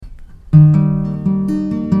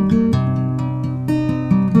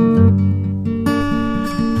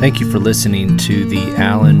Thank you for listening to the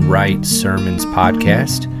Alan Wright Sermons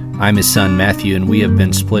podcast. I'm his son Matthew, and we have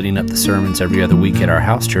been splitting up the sermons every other week at our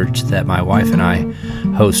house church that my wife and I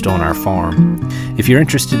host on our farm. If you're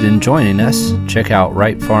interested in joining us, check out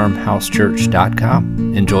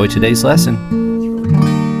wrightfarmhousechurch.com. Enjoy today's lesson.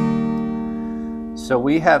 So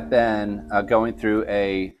we have been going through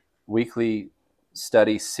a weekly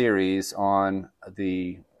study series on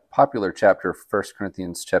the popular chapter of 1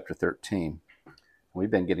 Corinthians chapter 13. We've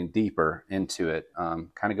been getting deeper into it, kind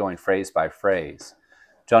of going phrase by phrase.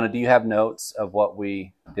 Jonah, do you have notes of what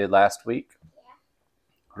we did last week?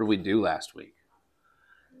 What did we do last week?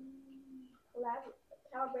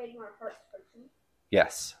 Calibrating our hearts.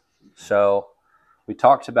 Yes. So we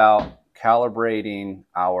talked about calibrating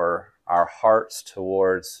our hearts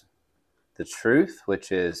towards the truth,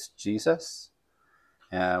 which is Jesus.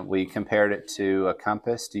 We compared it to a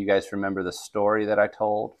compass. Do you guys remember the story that I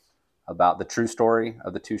told about the true story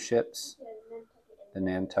of the two ships? The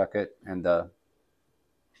Nantucket and the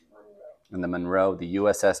Monroe, the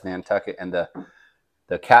USS Nantucket, and the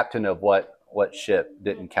captain of what ship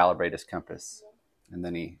didn't calibrate his compass. And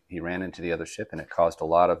then he ran into the other ship, and it caused a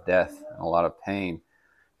lot of death and a lot of pain.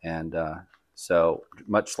 And so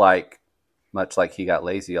much like he got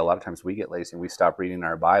lazy, a lot of times we get lazy and we stop reading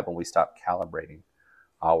our Bible and we stop calibrating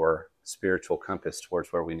our spiritual compass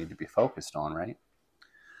towards where we need to be focused on, right?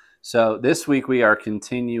 So this week we are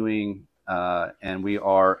continuing, and we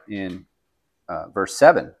are in verse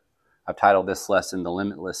 7. I've titled this lesson, The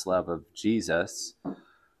Limitless Love of Jesus.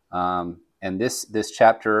 And this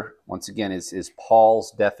chapter, once again, is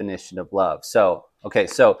Paul's definition of love. So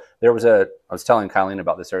there was I was telling Colleen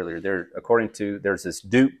about this earlier. There's this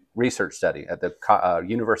Duke research study at the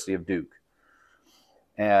University of Duke.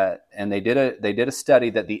 And they did a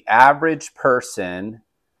study that the average person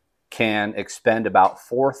can expend about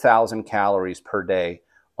 4,000 calories per day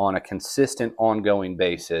on a consistent, ongoing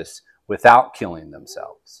basis without killing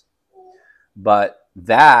themselves. But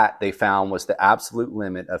that, they found, was the absolute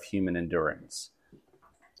limit of human endurance.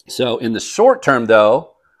 So in the short term,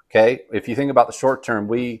 though, okay, if you think about the short term,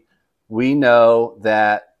 we know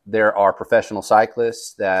that there are professional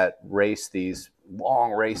cyclists that race these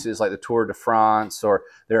long races like the Tour de France, or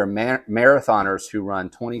there are marathoners who run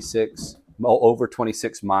over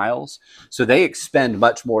 26 miles. So they expend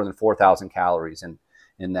much more than 4,000 calories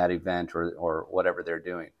in that event or whatever they're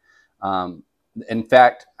doing. In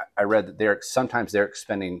fact, I read that they're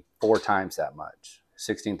expending 4 times that much,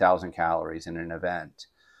 16,000 calories in an event.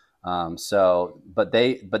 But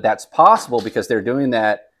that's possible because they're doing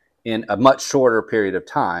that in a much shorter period of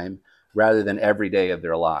time rather than every day of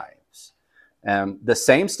their lives. The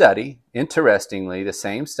same study, interestingly,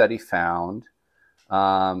 found,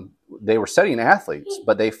 they were studying athletes,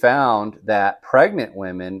 but they found that pregnant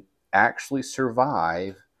women actually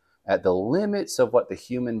survive at the limits of what the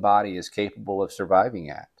human body is capable of surviving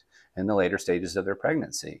at in the later stages of their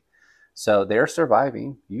pregnancy. So they're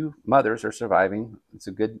surviving. You mothers are surviving. It's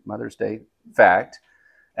a good Mother's Day fact,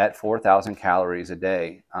 at 4,000 calories a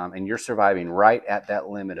day. And you're surviving right at that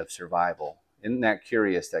limit of survival. Isn't that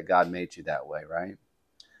curious that God made you that way, right?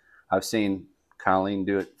 I've seen Colleen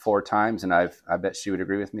do it 4 times, and I bet she would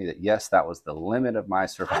agree with me that, yes, that was the limit of my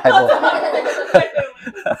survival.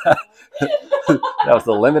 That was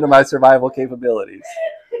the limit of my survival capabilities.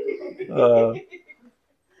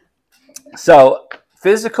 So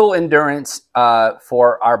physical endurance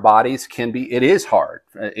for our bodies can be hard.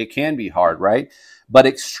 It can be hard, right? But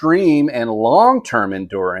extreme and long-term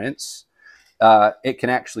endurance, it can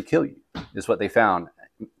actually kill you, is what they found.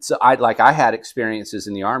 So I had experiences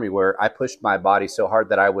in the Army where I pushed my body so hard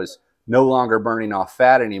that I was no longer burning off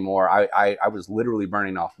fat anymore. I was literally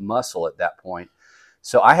burning off muscle at that point.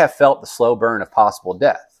 So I have felt the slow burn of possible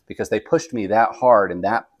death because they pushed me that hard in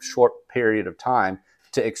that short period of time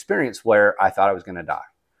to experience where I thought I was going to die.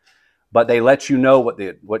 But they let you know what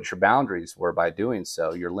your boundaries were by doing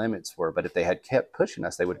so, your limits were. But if they had kept pushing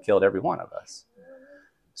us, they would have killed every one of us.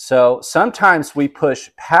 So sometimes we push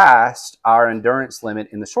past our endurance limit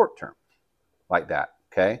in the short term like that,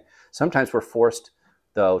 okay? Sometimes we're forced,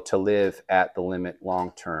 though, to live at the limit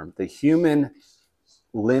long term. The human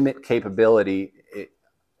limit capability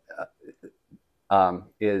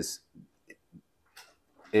is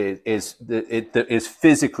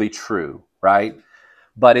physically true, right?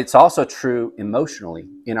 But it's also true emotionally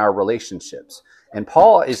in our relationships. And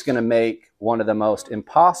Paul is going to make one of the most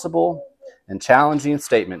impossible and challenging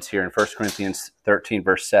statements here in 1 Corinthians 13,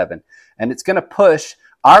 verse 7. And it's going to push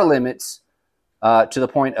our limits to the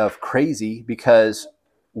point of crazy because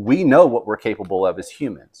we know what we're capable of as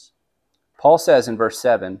humans. Paul says in verse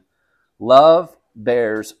 7, love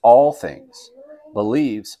bears all things,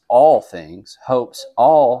 believes all things, hopes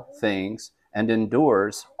all things, and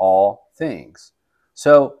endures all things.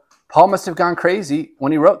 So Paul must have gone crazy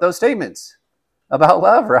when he wrote those statements about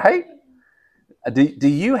love, right? Do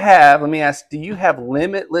you have, let me ask, do you have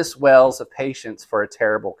limitless wells of patience for a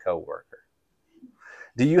terrible coworker?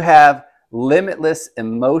 Do you have limitless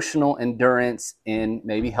emotional endurance in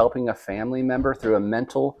maybe helping a family member through a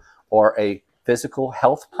mental or a physical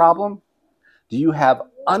health problem? Do you have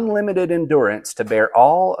unlimited endurance to bear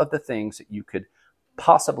all of the things that you could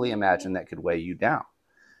possibly imagine that could weigh you down?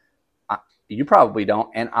 You probably don't,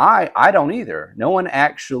 and I don't either. No one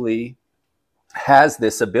actually has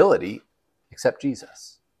this ability except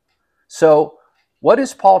Jesus. So what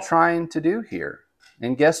is Paul trying to do here?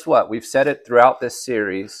 And guess what? We've said it throughout this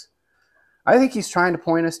series. I think he's trying to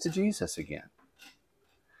point us to Jesus again.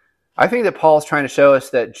 I think that Paul's trying to show us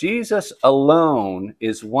that Jesus alone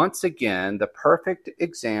is once again the perfect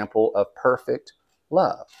example of perfect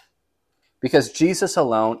love. Because Jesus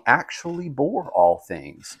alone actually bore all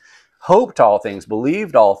things, hoped all things,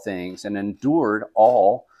 believed all things, and endured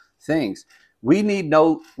all things. We need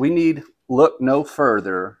look no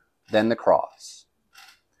further than the cross.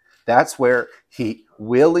 That's where he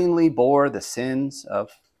willingly bore the sins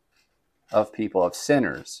of people, of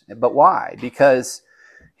sinners. But why? Because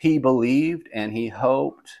he believed and he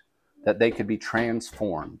hoped that they could be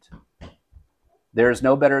transformed. There is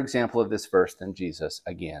no better example of this verse than Jesus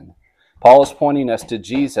again. Paul is pointing us to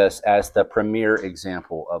Jesus as the premier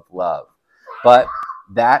example of love. But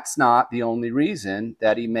that's not the only reason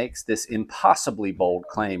that he makes this impossibly bold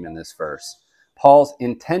claim in this verse. Paul's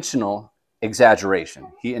intentional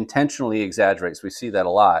exaggeration. He intentionally exaggerates. We see that a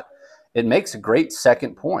lot. It makes a great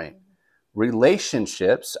second point. Our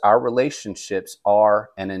relationships are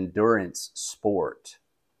an endurance sport,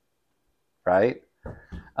 right?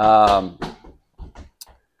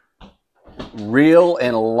 Real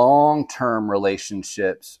and long-term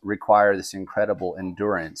relationships require this incredible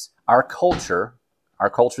endurance. Our culture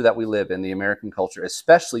that we live in, the American culture,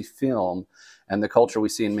 especially film and the culture we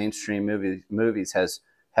see in mainstream movies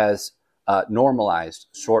has normalized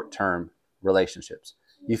short-term relationships.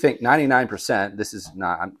 You think 99%, this is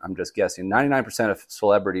not, I'm just guessing, 99% of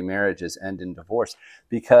celebrity marriages end in divorce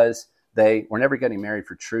because they were never getting married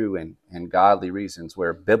for true and godly reasons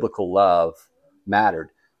where biblical love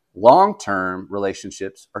mattered. Long-term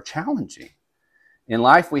relationships are challenging. In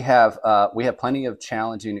life, we have plenty of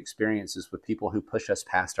challenging experiences with people who push us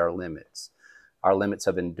past our limits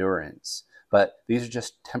of endurance. But these are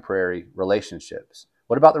just temporary relationships.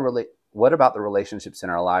 What about the relationships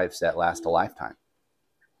in our lives that last a lifetime?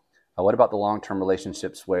 What about the long-term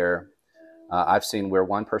relationships where I've seen where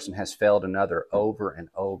one person has failed another over and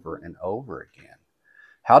over and over again?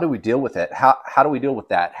 How do we deal with it? How do we deal with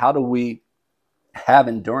that? How do we have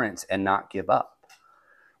endurance and not give up?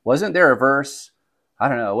 Wasn't there a verse? I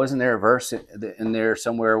don't know. Wasn't there a verse in there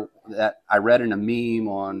somewhere that I read in a meme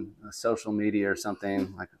on social media or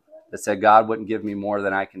something like that said God wouldn't give me more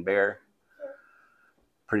than I can bear?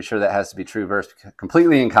 Pretty sure that has to be true verse,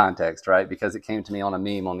 completely in context, right? Because it came to me on a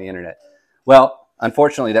meme on the internet. Well,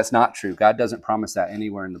 unfortunately, that's not true. God doesn't promise that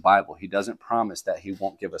anywhere in the Bible. He doesn't promise that he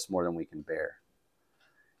won't give us more than we can bear.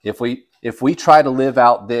 If we try to live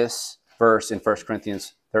out this verse in 1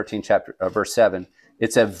 Corinthians 13, verse 7,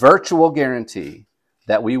 it's a virtual guarantee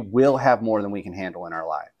that we will have more than we can handle in our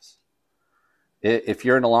lives. If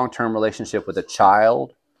you're in a long-term relationship with a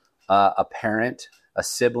child, a parent, a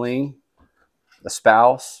sibling, a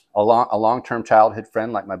spouse, a long-term childhood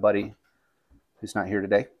friend like my buddy who's not here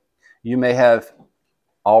today, we may have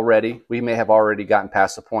already gotten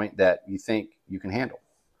past the point that you think you can handle.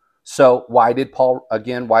 So why did Paul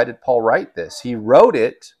write this? He wrote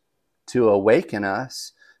it to awaken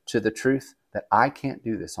us to the truth that I can't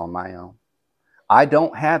do this on my own. I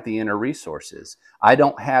don't have the inner resources. I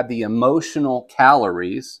don't have the emotional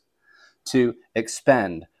calories to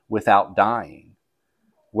expend without dying.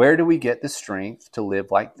 Where do we get the strength to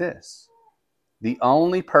live like this? The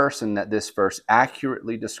only person that this verse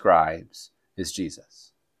accurately describes is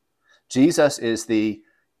Jesus. Jesus is the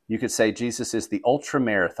ultra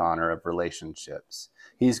marathoner of relationships.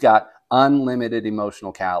 He's got unlimited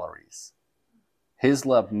emotional calories. His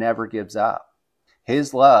love never gives up.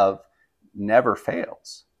 His love never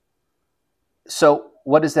fails. So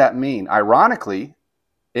what does that mean? Ironically,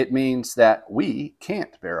 it means that we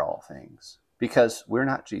can't bear all things because we're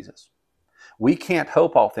not Jesus. We can't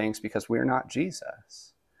hope all things because we're not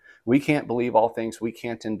Jesus. We can't believe all things. We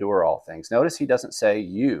can't endure all things. Notice he doesn't say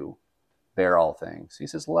you bear all things. He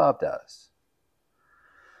says love does.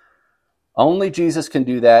 Only Jesus can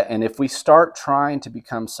do that. And if we start trying to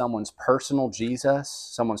become someone's personal Jesus,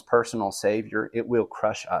 someone's personal Savior, it will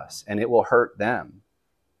crush us and it will hurt them.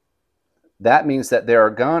 That means that there are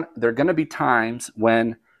going to be times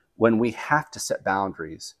when we have to set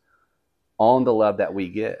boundaries on the love that we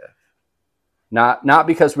give. Not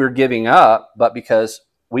because we're giving up, but because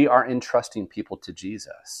we are entrusting people to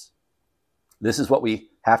Jesus. This is what we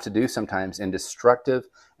have to do sometimes in destructive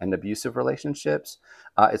and abusive relationships.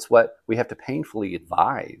 It's what we have to painfully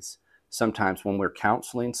advise sometimes when we're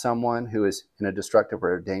counseling someone who is in a destructive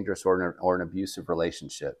or a dangerous or an abusive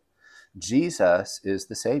relationship. Jesus is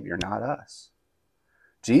the Savior, not us.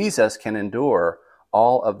 Jesus can endure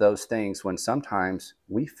all of those things when sometimes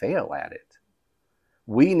we fail at it.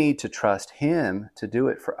 We need to trust him to do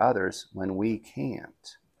it for others when we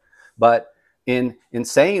can't. But in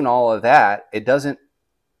saying all of that,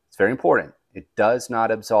 it's very important. It does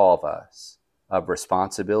not absolve us of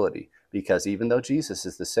responsibility, because even though Jesus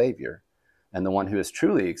is the Savior and the one who has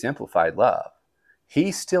truly exemplified love,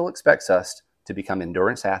 he still expects us to become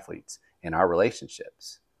endurance athletes in our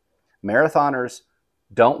relationships. Marathoners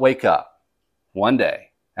don't wake up one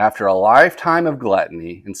day after a lifetime of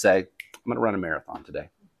gluttony and say, I'm going to run a marathon today,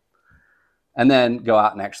 and then go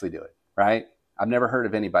out and actually do it, right? I've never heard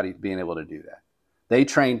of anybody being able to do that. They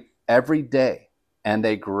train every day and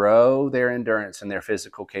they grow their endurance and their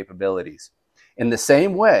physical capabilities. In the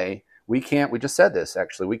same way, we just said this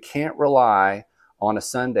actually, we can't rely on a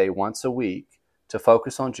Sunday once a week to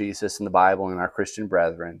focus on Jesus and the Bible and our Christian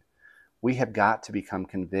brethren. We have got to become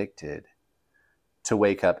convicted to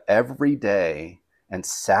wake up every day and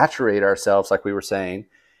saturate ourselves, like we were saying,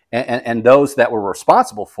 and those that we're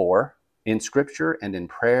responsible for in Scripture and in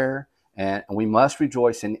prayer. And we must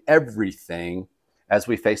rejoice in everything as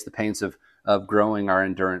we face the pains of growing our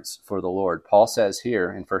endurance for the Lord. Paul says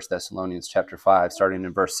here in 1 Thessalonians chapter 5, starting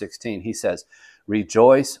in verse 16, he says,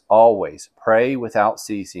 rejoice always, pray without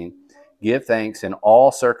ceasing, give thanks in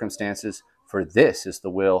all circumstances, for this is the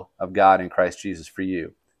will of God in Christ Jesus for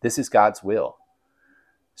you. This is God's will.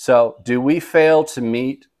 So do we fail to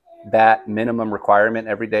meet that minimum requirement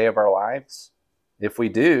every day of our lives? If we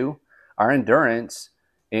do, our endurance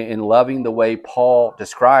in loving the way Paul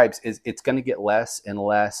describes it's going to get less and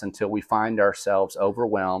less until we find ourselves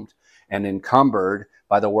overwhelmed and encumbered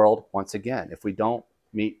by the world once again, if we don't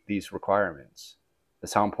meet these requirements.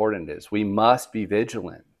 That's how important it is. We must be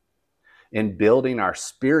vigilant in building our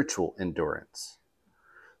spiritual endurance.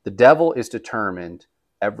 The devil is determined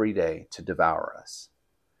every day to devour us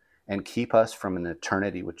and keep us from an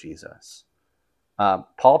eternity with Jesus.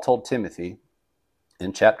 Paul told Timothy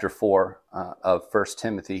in chapter 4 of 1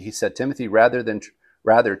 Timothy, he said, Timothy,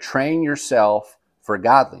 rather train yourself for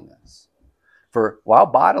godliness. For while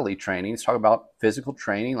bodily training, he's talking about physical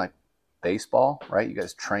training like baseball, right? You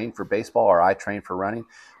guys train for baseball, or I train for running.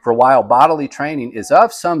 For while bodily training is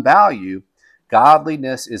of some value,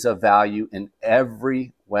 godliness is of value in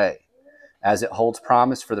every way, as it holds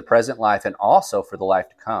promise for the present life and also for the life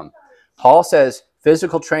to come. Paul says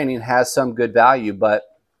physical training has some good value, but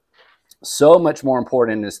so much more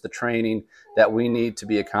important is the training that we need to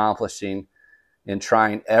be accomplishing in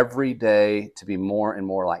trying every day to be more and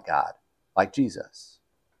more like God, like Jesus,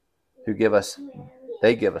 who give us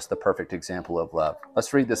the perfect example of love.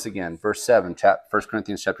 Let's read this again. Verse 7, 1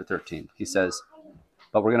 Corinthians chapter 13. He says,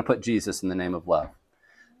 but we're going to put Jesus in the name of love.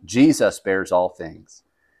 Jesus bears all things.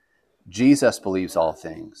 Jesus believes all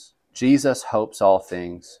things. Jesus hopes all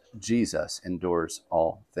things. Jesus endures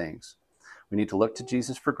all things. We need to look to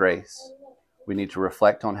Jesus for grace. We need to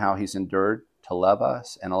reflect on how he's endured to love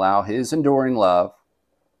us and allow his enduring love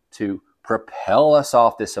to propel us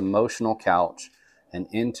off this emotional couch and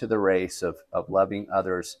into the race of loving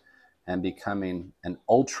others and becoming an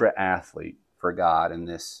ultra athlete for God in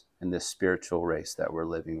this spiritual race that we're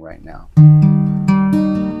living right now.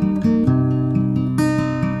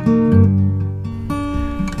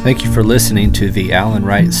 Thank you for listening to the Alan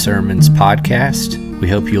Wright Sermons podcast. We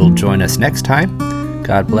hope you'll join us next time.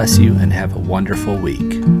 God bless you and have a wonderful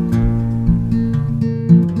week.